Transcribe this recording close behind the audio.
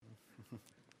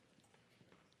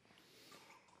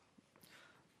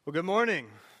Well, good morning.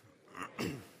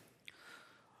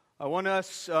 I want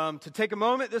us to take a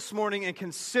moment this morning and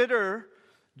consider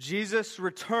Jesus'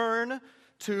 return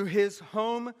to his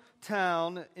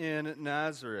hometown in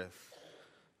Nazareth.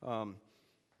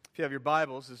 If you have your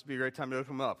Bibles, this would be a great time to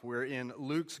open them up. We're in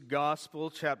Luke's Gospel,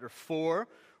 chapter 4.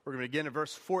 We're going to begin at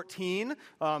verse 14.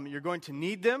 You're going to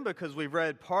need them because we've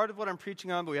read part of what I'm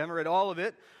preaching on, but we haven't read all of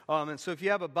it. And so if you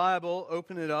have a Bible,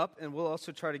 open it up, and we'll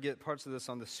also try to get parts of this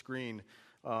on the screen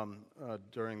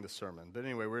during the sermon. But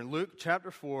anyway, we're in Luke chapter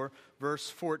 4, verse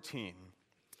 14.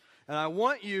 And I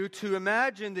want you to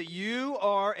imagine that you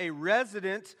are a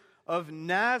resident of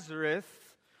Nazareth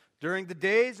during the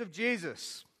days of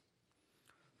Jesus.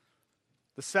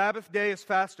 The Sabbath day is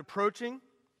fast approaching.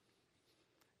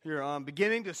 You're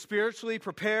beginning to spiritually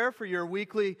prepare for your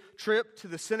weekly trip to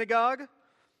the synagogue.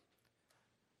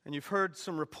 And you've heard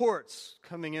some reports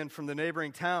coming in from the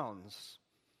neighboring towns.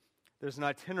 There's an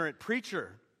itinerant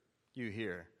preacher, you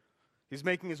hear. He's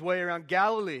making his way around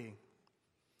Galilee.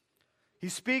 He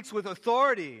speaks with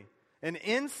authority and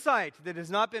insight that has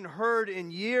not been heard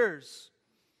in years.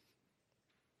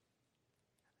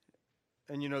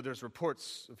 And you know, there's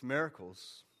reports of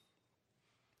miracles.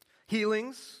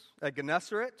 Healings at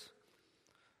Gennesaret,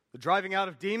 the driving out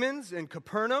of demons in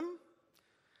Capernaum.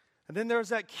 And then there's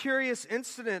that curious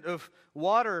incident of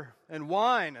water and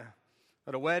wine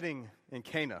at a wedding in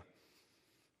Cana.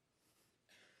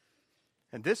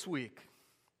 And this week,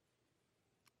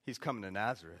 he's coming to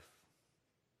Nazareth.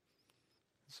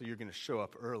 So you're going to show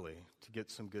up early to get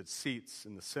some good seats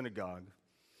in the synagogue.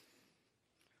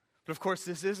 But of course,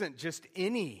 this isn't just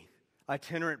any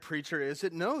itinerant preacher, is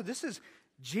it? No, this is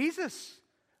Jesus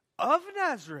of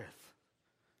Nazareth.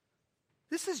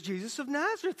 This is Jesus of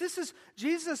Nazareth. This is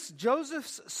Jesus,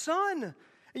 Joseph's son.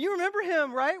 And you remember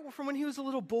him, right? From when he was a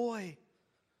little boy.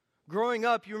 Growing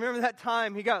up, you remember that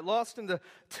time he got lost in the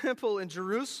temple in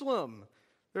Jerusalem.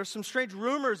 There's some strange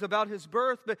rumors about his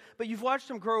birth, but you've watched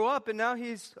him grow up, and now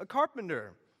he's a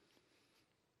carpenter.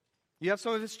 You have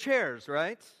some of his chairs,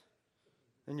 right?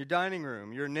 In your dining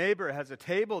room. Your neighbor has a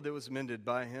table that was mended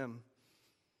by him.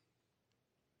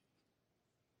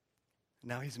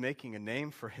 Now he's making a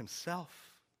name for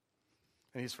himself.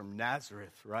 And he's from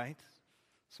Nazareth, right?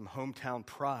 Some hometown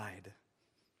pride.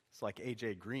 It's like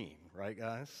A.J. Green, right,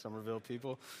 guys? Somerville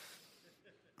people.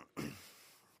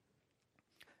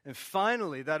 And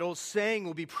finally, that old saying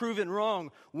will be proven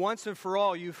wrong once and for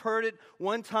all. You've heard it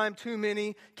one time too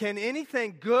many. Can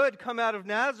anything good come out of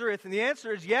Nazareth? And the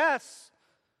answer is yes.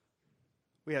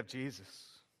 We have Jesus.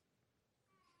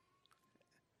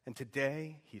 And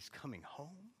today, he's coming home.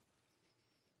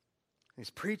 He's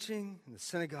preaching in the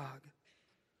synagogue.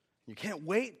 You can't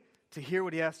wait to hear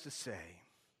what he has to say.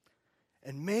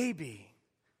 And maybe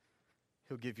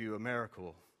he'll give you a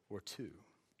miracle or two.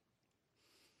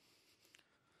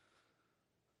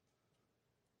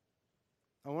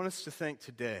 I want us to think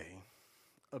today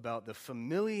about the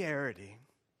familiarity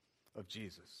of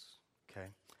Jesus, okay?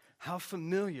 How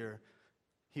familiar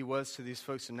he was to these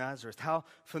folks in Nazareth. How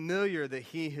familiar that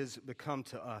he has become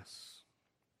to us.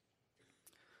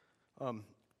 An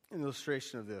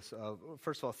illustration of this.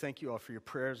 First of all, thank you all for your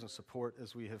prayers and support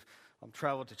as we have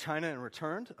traveled to China and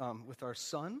returned with our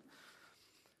son.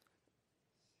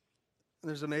 And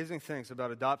there's amazing things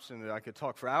about adoption that I could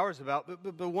talk for hours about,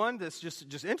 but one that's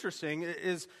just interesting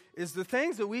is the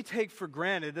things that we take for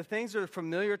granted, the things that are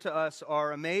familiar to us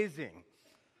are amazing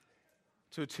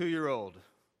to a 2-year-old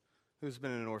who's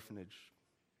been in an orphanage.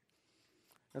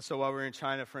 And so while we were in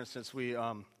China, for instance, we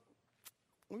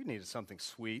needed something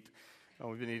sweet.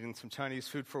 We've been eating some Chinese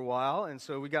food for a while, and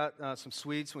so we got some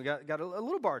sweets, and we got a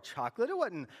little bar of chocolate. It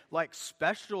wasn't like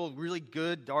special, really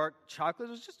good, dark chocolate.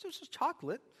 It was just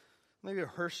chocolate, maybe a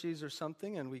Hershey's or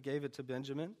something, and we gave it to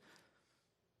Benjamin,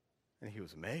 and he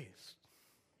was amazed.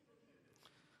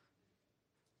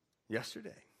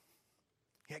 Yesterday,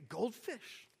 he had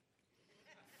goldfish.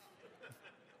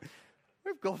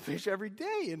 We have goldfish every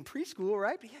day in preschool,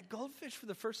 right? But he had goldfish for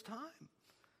the first time.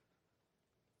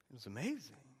 It was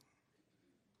amazing.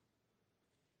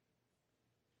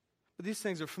 But these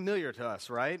things are familiar to us,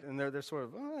 right? And they're sort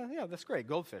of, oh, yeah, that's great,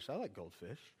 goldfish. I like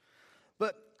goldfish.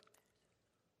 But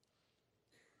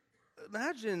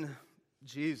imagine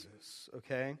Jesus,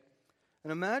 okay?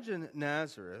 And imagine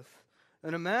Nazareth.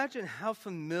 And imagine how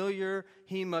familiar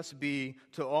he must be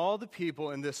to all the people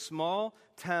in this small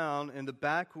town in the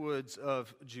backwoods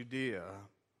of Judea.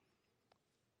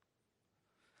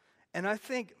 And I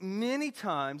think many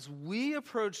times we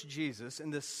approach Jesus in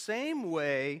the same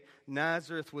way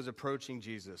Nazareth was approaching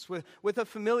Jesus, with a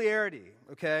familiarity,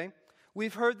 okay?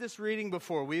 We've heard this reading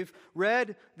before. We've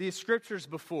read these scriptures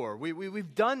before.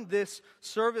 We've done this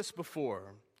service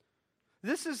before.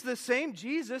 This is the same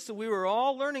Jesus that we were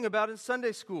all learning about in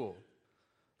Sunday school.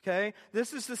 Okay?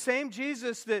 This is the same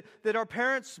Jesus that our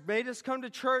parents made us come to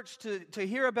church to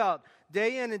hear about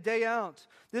day in and day out.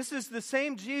 This is the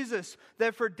same Jesus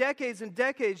that for decades and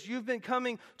decades you've been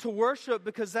coming to worship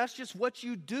because that's just what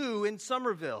you do in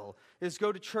Somerville, is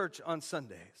go to church on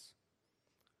Sundays.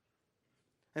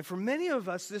 And for many of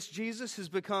us, this Jesus has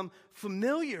become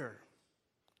familiar.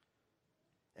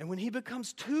 And when he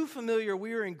becomes too familiar,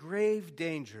 we are in grave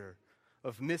danger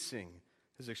of missing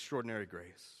his extraordinary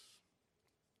grace.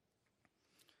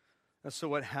 And so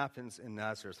what happens in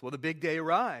Nazareth? Well, the big day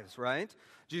arrives, right?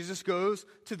 Jesus goes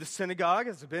to the synagogue,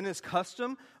 as has been his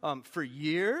custom for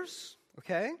years,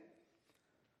 okay? And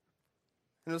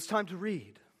it was time to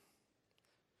read.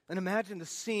 And imagine the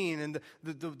scene and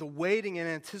the waiting and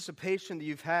anticipation that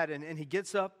you've had. And he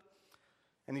gets up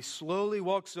and he slowly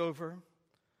walks over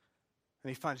and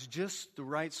he finds just the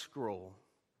right scroll,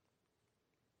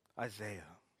 Isaiah.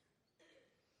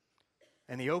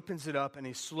 And he opens it up and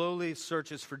he slowly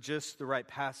searches for just the right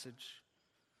passage,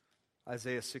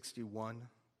 Isaiah 61.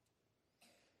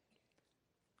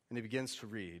 And he begins to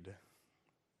read.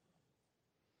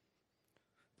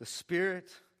 The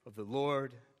Spirit of the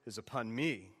Lord is upon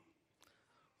me,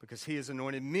 because he has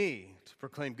anointed me to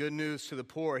proclaim good news to the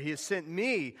poor. He has sent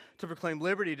me to proclaim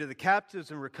liberty to the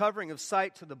captives and recovering of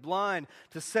sight to the blind,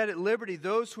 to set at liberty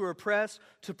those who are oppressed,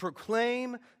 to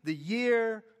proclaim the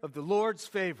year of the Lord's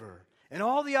favor. And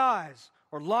all the eyes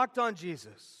are locked on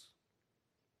Jesus.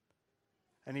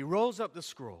 And he rolls up the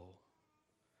scroll,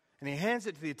 and he hands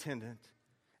it to the attendant,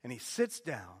 and he sits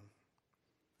down,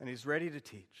 and he's ready to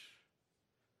teach.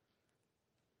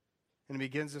 And he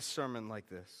begins a sermon like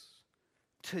this.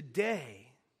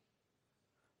 Today,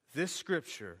 this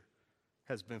scripture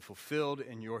has been fulfilled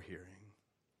in your hearing.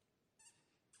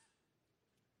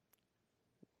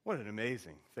 What an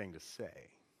amazing thing to say.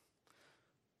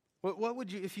 What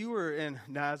would you, if you were in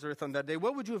Nazareth on that day,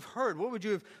 what would you have heard? What would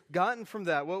you have gotten from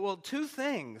that? Well, two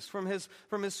things from his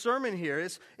sermon here.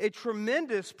 It's a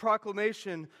tremendous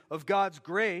proclamation of God's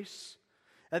grace,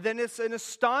 and then it's an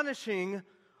astonishing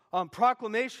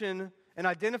proclamation and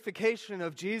identification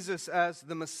of Jesus as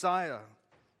the Messiah.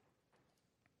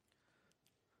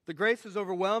 The grace is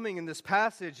overwhelming in this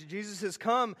passage. Jesus has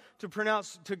come to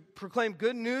proclaim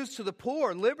good news to the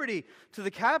poor, liberty to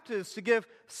the captives, to give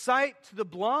sight to the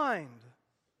blind.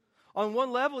 On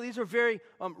one level, these are very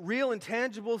real and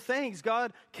tangible things.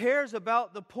 God cares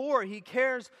about the poor. He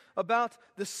cares about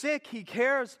the sick. He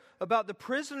cares about the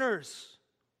prisoners.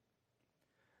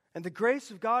 And the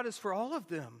grace of God is for all of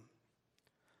them.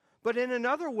 But in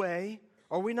another way,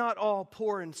 are we not all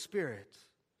poor in spirit,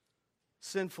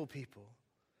 sinful people?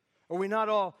 Are we not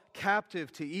all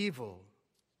captive to evil?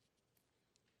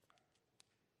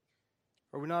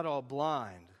 Are we not all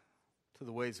blind to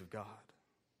the ways of God?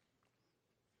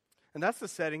 And that's the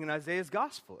setting in Isaiah's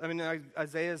gospel. I mean,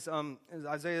 Isaiah,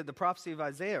 the prophecy of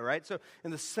Isaiah, right? So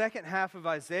in the second half of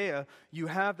Isaiah, you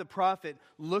have the prophet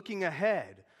looking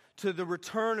ahead to the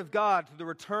return of God, to the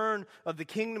return of the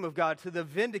kingdom of God, to the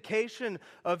vindication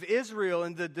of Israel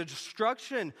and the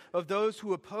destruction of those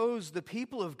who oppose the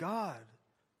people of God.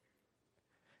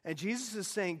 And Jesus is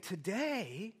saying,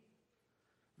 today,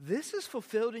 this is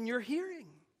fulfilled in your hearing.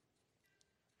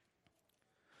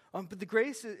 But the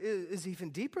grace is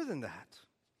even deeper than that.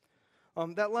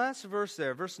 That last verse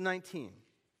there, verse 19,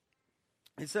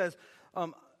 it says,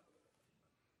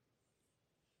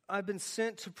 I've been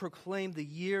sent to proclaim the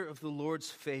year of the Lord's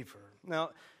favor.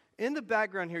 Now, in the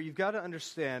background here, you've got to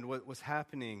understand what was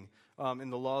happening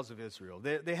in the laws of Israel.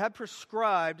 They had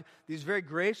prescribed these very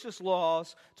gracious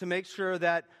laws to make sure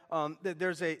that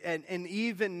there's an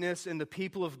evenness in the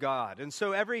people of God. And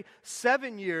so every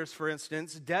 7 years, for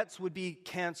instance, debts would be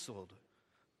canceled.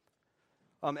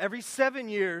 Every 7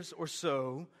 years or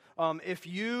so, if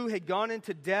you had gone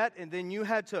into debt and then you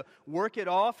had to work it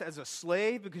off as a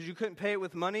slave because you couldn't pay it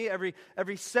with money,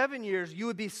 every 7 years you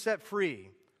would be set free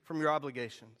from your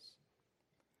obligations.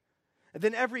 And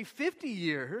then every 50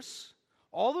 years,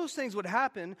 all those things would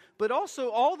happen, but also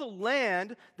all the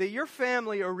land that your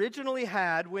family originally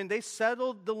had when they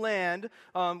settled the land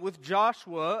with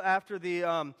Joshua after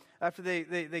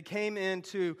they came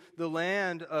into the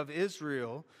land of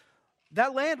Israel,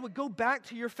 that land would go back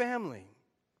to your family.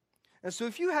 And so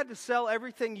if you had to sell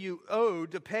everything you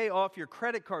owed to pay off your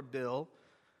credit card bill,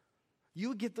 you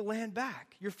would get the land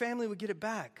back. Your family would get it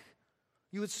back.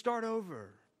 You would start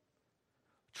over.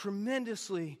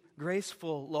 Tremendously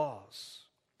graceful laws.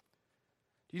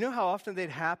 Do you know how often they'd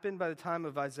happen by the time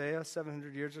of Isaiah,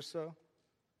 700 years or so?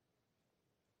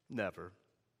 Never.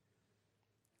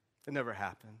 It never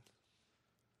happened.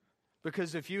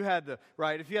 Because if you had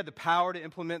the power to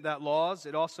implement that laws,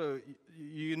 it also,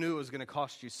 you knew it was going to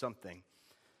cost you something.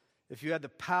 If you had the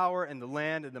power and the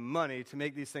land and the money to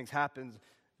make these things happen,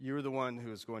 you were the one who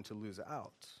was going to lose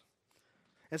out.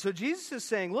 And so Jesus is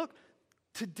saying, look,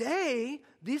 today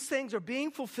these things are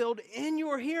being fulfilled in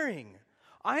your hearing.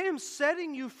 I am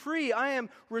setting you free. I am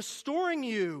restoring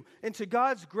you into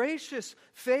God's gracious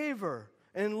favor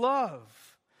and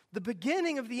love. The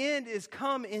beginning of the end is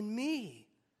come in me.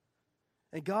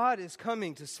 And God is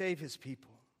coming to save his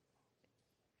people.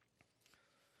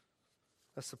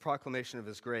 That's the proclamation of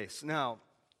his grace. Now,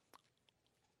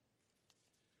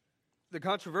 the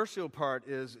controversial part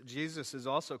is Jesus is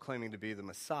also claiming to be the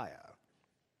Messiah.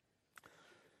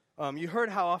 You heard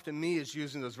how often me is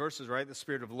used in those verses, right? The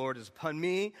Spirit of the Lord is upon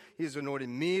me. He has anointed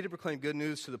me to proclaim good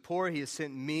news to the poor. He has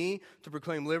sent me to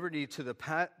proclaim liberty to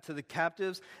the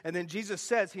captives. And then Jesus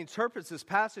says, he interprets this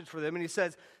passage for them, and he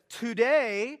says,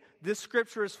 today this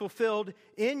scripture is fulfilled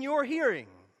in your hearing.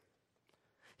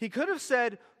 He could have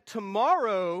said,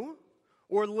 tomorrow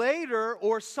or later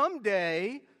or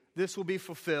someday this will be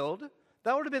fulfilled.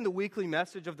 That would have been the weekly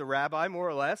message of the rabbi, more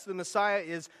or less. The Messiah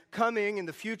is coming in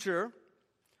the future.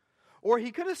 Or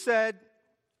he could have said,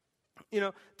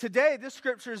 today this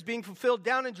scripture is being fulfilled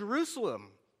down in Jerusalem.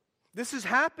 This is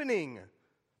happening.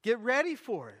 Get ready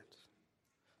for it.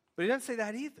 But he doesn't say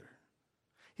that either.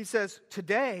 He says,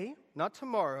 today, not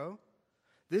tomorrow,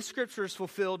 this scripture is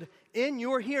fulfilled in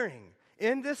your hearing,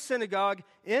 in this synagogue,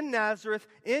 in Nazareth,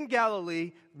 in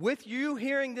Galilee. With you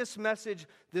hearing this message,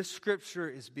 this scripture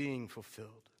is being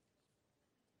fulfilled.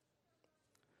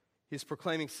 He's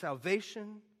proclaiming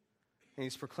salvation. And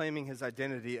he's proclaiming his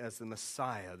identity as the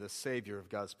Messiah, the Savior of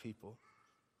God's people.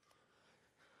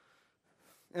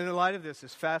 And in light of this,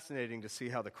 it's fascinating to see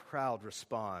how the crowd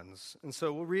responds. And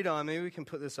so we'll read on. Maybe we can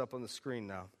put this up on the screen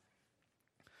now.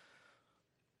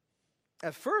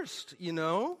 At first,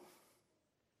 they're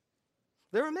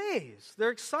amazed.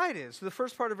 They're excited. So the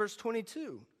first part of verse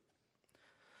 22.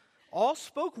 All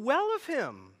spoke well of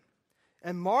him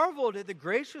and marveled at the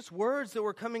gracious words that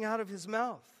were coming out of his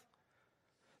mouth.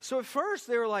 So at first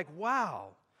they were like,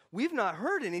 wow, we've not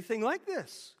heard anything like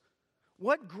this.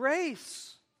 What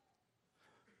grace.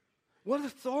 What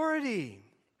authority.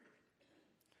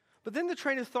 But then the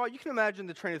train of thought, you can imagine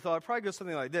the train of thought, it probably goes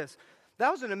something like this. That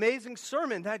was an amazing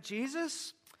sermon. That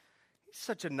Jesus, he's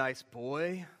such a nice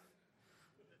boy.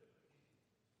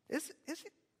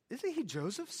 Isn't he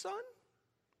Joseph's son?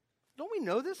 Don't we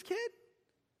know this kid?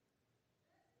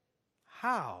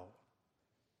 How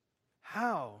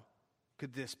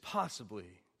could this possibly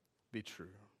be true?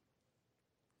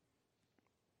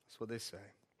 That's what they say.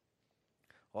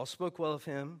 All spoke well of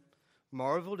him,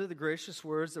 marveled at the gracious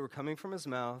words that were coming from his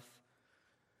mouth.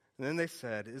 And then they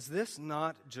said, is this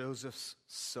not Joseph's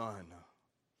son?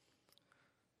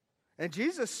 And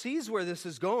Jesus sees where this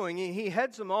is going. He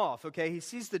heads them off, okay? He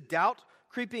sees the doubt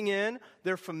creeping in.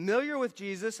 They're familiar with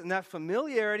Jesus, and that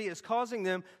familiarity is causing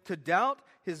them to doubt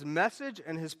his message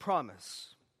and his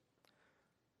promise.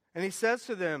 And he says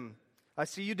to them, I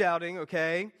see you doubting,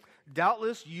 okay?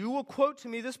 Doubtless you will quote to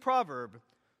me this proverb,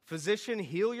 physician,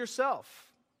 heal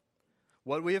yourself.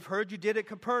 What we have heard you did at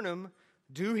Capernaum,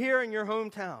 do here in your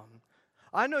hometown.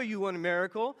 I know you want a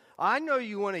miracle. I know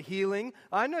you want a healing.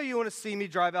 I know you want to see me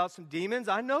drive out some demons.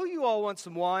 I know you all want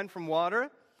some wine from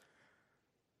water.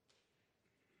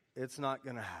 It's not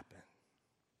going to happen.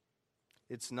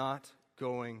 It's not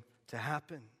going to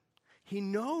happen. He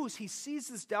knows, he sees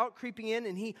this doubt creeping in,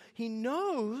 and he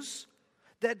knows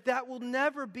that will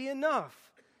never be enough.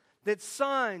 That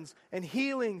signs and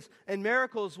healings and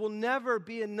miracles will never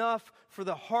be enough for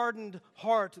the hardened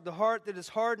heart, the heart that is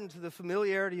hardened to the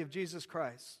familiarity of Jesus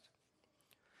Christ.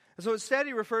 And so instead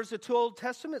he refers to two Old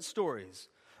Testament stories,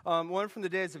 one from the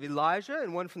days of Elijah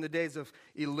and one from the days of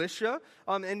Elisha,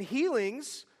 and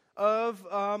healings of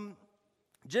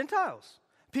Gentiles.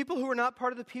 People who are not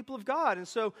part of the people of God. And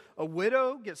so a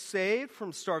widow gets saved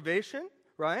from starvation,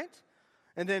 right?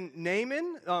 And then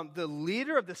Naaman, the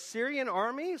leader of the Syrian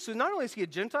army. So not only is he a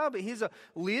Gentile, but he's a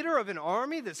leader of an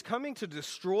army that's coming to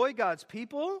destroy God's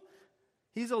people.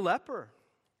 He's a leper.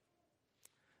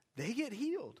 They get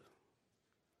healed.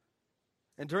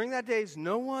 And during that days,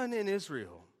 no one in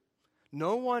Israel,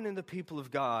 no one in the people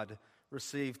of God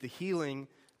received the healing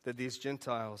that these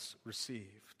Gentiles received.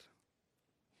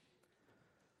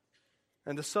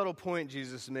 And the subtle point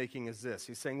Jesus is making is this.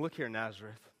 He's saying, look here,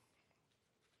 Nazareth.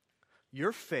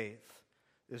 Your faith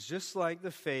is just like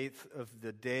the faith of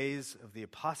the days of the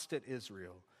apostate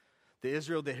Israel. The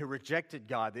Israel that had rejected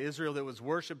God, the Israel that was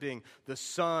worshiping the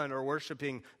sun or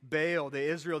worshiping Baal, the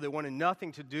Israel that wanted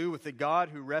nothing to do with the God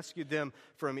who rescued them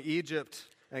from Egypt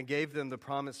and gave them the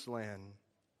promised land.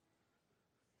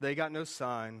 They got no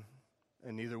sign,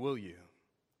 and neither will you,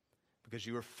 because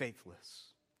you are faithless.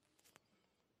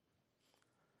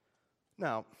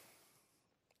 Now,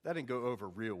 that didn't go over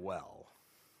real well.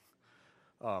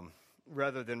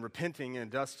 Rather than repenting in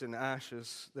dust and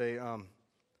ashes, they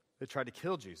tried to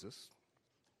kill Jesus.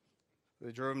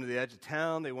 They drove him to the edge of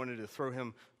town. They wanted to throw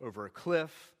him over a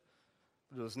cliff.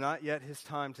 But it was not yet his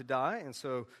time to die, and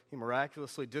so he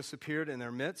miraculously disappeared in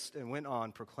their midst and went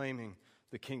on proclaiming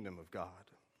the kingdom of God.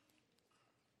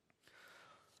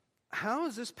 How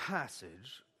is this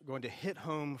passage going to hit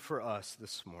home for us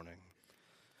this morning?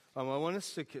 I want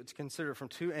us to consider it from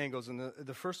two angles, and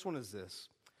the first one is this.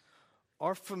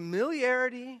 Our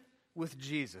familiarity with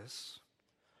Jesus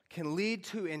can lead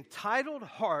to entitled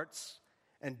hearts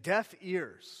and deaf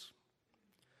ears.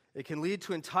 It can lead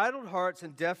to entitled hearts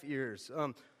and deaf ears.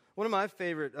 One of my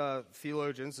favorite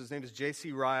theologians, his name is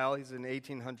J.C. Ryle. He's an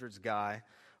 1800s guy.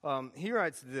 He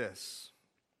writes this.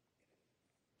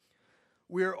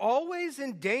 We are always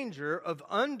in danger of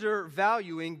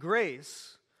undervaluing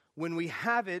grace when we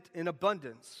have it in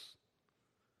abundance.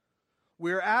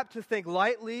 We are apt to think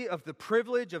lightly of the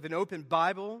privilege of an open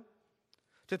Bible,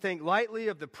 to think lightly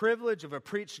of the privilege of a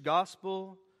preached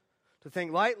gospel, to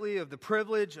think lightly of the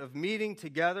privilege of meeting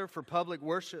together for public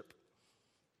worship.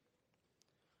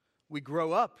 We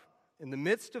grow up in the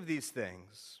midst of these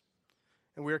things,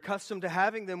 and we are accustomed to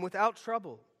having them without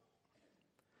trouble.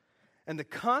 And the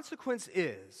consequence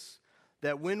is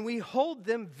that when we hold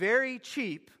them very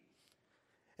cheap,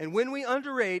 and when we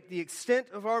underrate the extent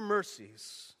of our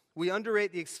mercies,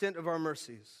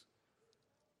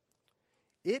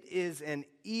 it is an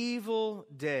evil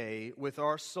day with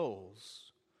our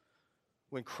souls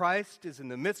when Christ is in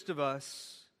the midst of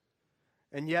us,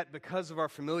 and yet because of our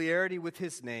familiarity with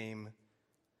his name,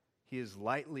 he is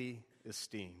lightly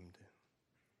esteemed.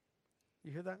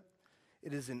 You hear that?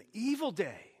 It is an evil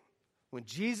day when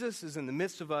Jesus is in the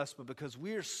midst of us, but because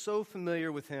we are so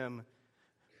familiar with him,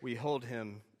 we hold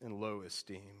him in low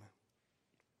esteem.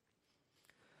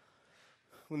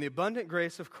 When the abundant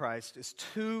grace of Christ is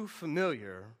too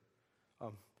familiar,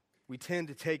 we tend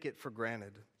to take it for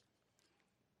granted.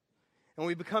 And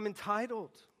we become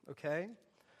entitled, okay?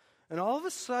 And all of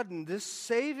a sudden, this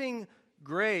saving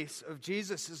grace of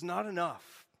Jesus is not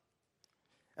enough.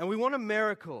 And we want a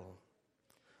miracle.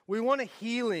 We want a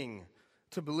healing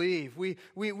to believe. We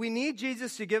need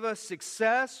Jesus to give us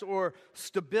success or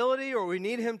stability, or we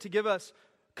need him to give us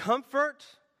comfort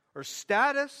or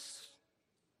status.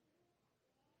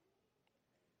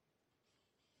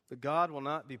 But God will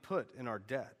not be put in our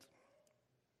debt.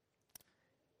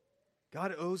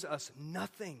 God owes us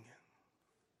nothing.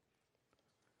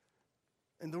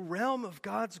 In the realm of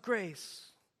God's grace,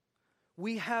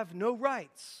 we have no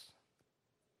rights.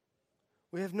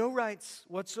 We have no rights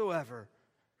whatsoever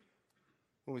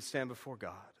when we stand before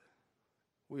God.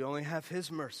 We only have his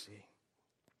mercy.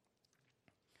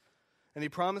 And he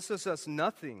promises us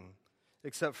nothing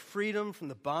except freedom from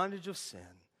the bondage of sin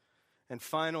and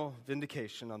final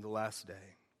vindication on the last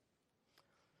day.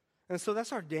 And so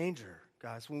that's our danger,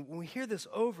 guys. When we hear this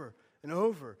over and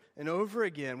over and over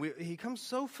again, he comes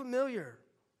so familiar,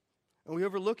 and we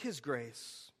overlook his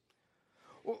grace.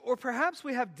 Or perhaps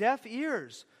we have deaf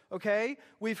ears, okay?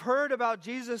 We've heard about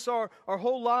Jesus our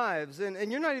whole lives,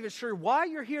 and you're not even sure why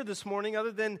you're here this morning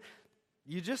other than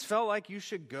you just felt like you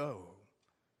should go.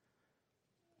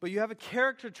 But you have a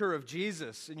caricature of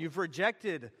Jesus, and you've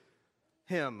rejected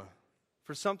him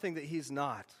for something that he's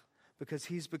not, because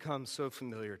he's become so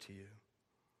familiar to you.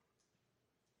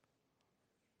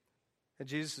 And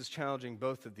Jesus is challenging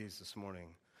both of these this morning.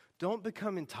 Don't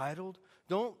become entitled.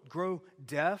 Don't grow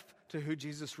deaf to who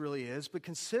Jesus really is, but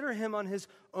consider him on his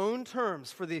own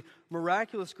terms for the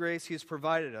miraculous grace he has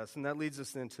provided us. And that leads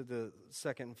us then to the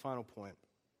second and final point.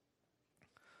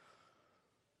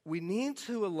 We need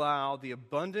to allow the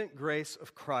abundant grace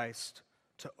of Christ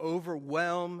to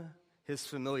overwhelm his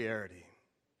familiarity.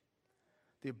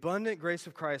 The abundant grace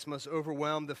of Christ must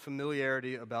overwhelm the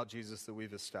familiarity about Jesus that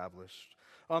we've established.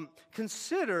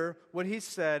 Consider what he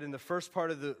said in the first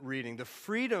part of the reading, the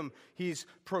freedom he's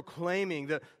proclaiming,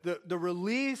 the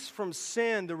release from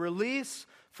sin, the release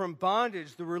from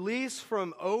bondage, the release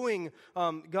from owing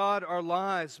God our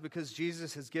lives because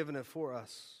Jesus has given it for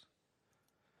us.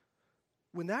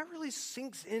 When that really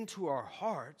sinks into our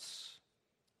hearts,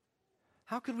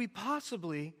 how could we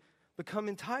possibly become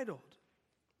entitled?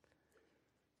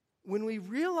 When we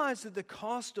realize that the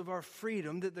cost of our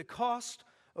freedom, that the cost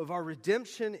of our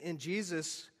redemption in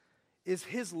Jesus is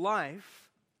his life,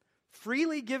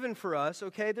 freely given for us,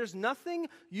 okay? There's nothing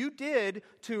you did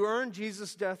to earn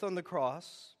Jesus' death on the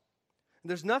cross.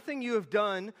 There's nothing you have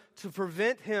done to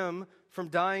prevent him from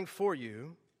dying for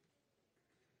you.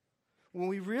 When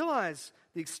we realize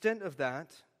the extent of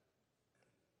that,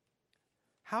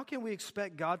 how can we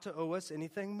expect God to owe us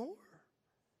anything more?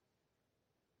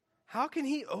 How can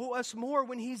he owe us more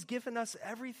when he's given us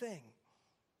everything?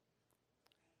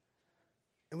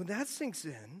 And when that sinks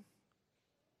in,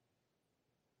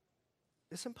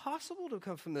 it's impossible to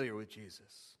become familiar with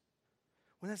Jesus.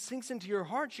 When that sinks into your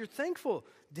heart, you're thankful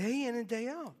day in and day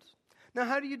out. Now,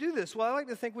 how do you do this? Well, I like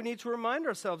to think we need to remind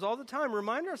ourselves all the time.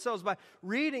 Remind ourselves by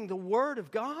reading the Word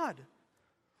of God.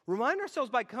 Remind ourselves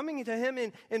by coming to him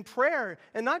in prayer.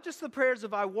 And not just the prayers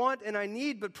of I want and I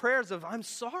need, but prayers of I'm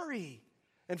sorry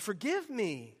and forgive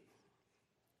me.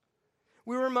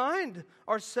 We remind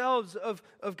ourselves of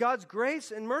God's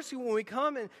grace and mercy when we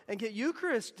come and get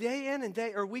Eucharist day in and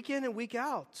day, or week in and week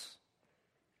out.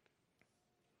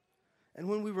 And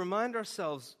when we remind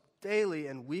ourselves daily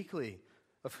and weekly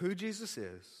of who Jesus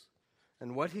is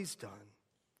and what he's done,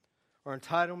 our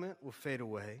entitlement will fade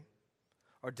away,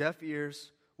 our deaf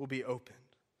ears will be opened,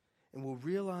 and we'll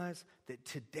realize that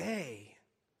today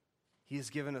he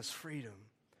has given us freedom,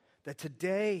 that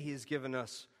today he has given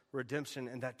us redemption,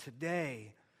 and that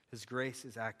today his grace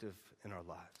is active in our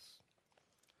lives.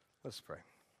 Let's pray.